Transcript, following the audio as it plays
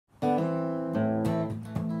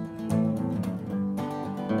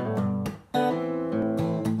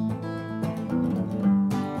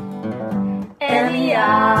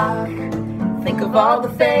Antioch, think of all the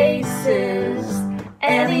faces.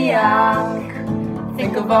 Antioch,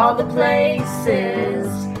 think of all the places.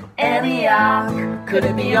 Antioch, could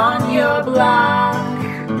it be on your block?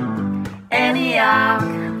 Antioch,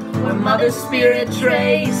 where Mother Spirit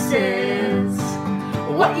traces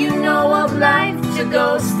what you know of life to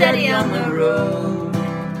go steady on the road.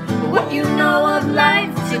 What you know of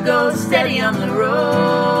life to go steady on the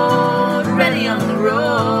road. Ready on the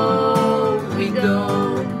road we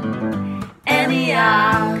go.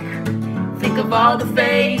 Antioch, think of all the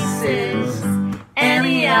faces.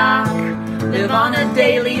 Antioch, live on a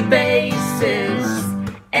daily basis.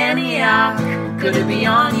 Antioch, could it be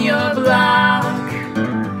on your block?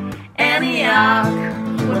 Antioch,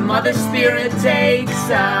 where Mother Spirit takes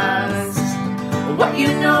us. What you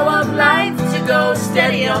know of life to go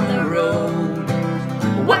steady on the road.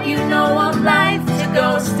 What you know of life to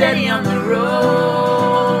go steady on the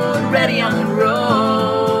road. Ready on the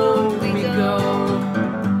road we go.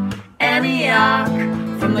 Antioch,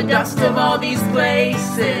 from the dust of all these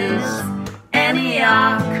places.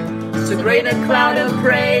 Antioch, so great a cloud of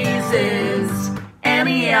praises.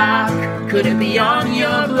 Antioch, could it be on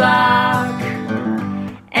your block?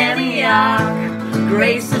 Antioch,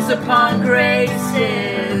 graces upon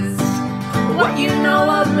graces. What you know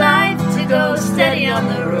of life to go steady on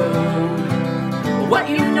the road. What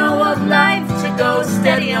you know of life to go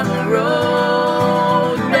steady on the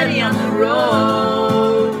road. Ready on the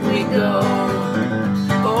road we go.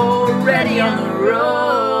 Oh, ready on the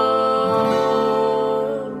road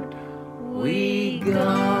we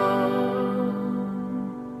go.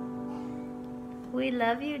 We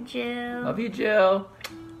love you, Jill. Love you, Jill.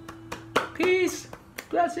 Peace.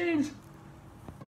 Blessings.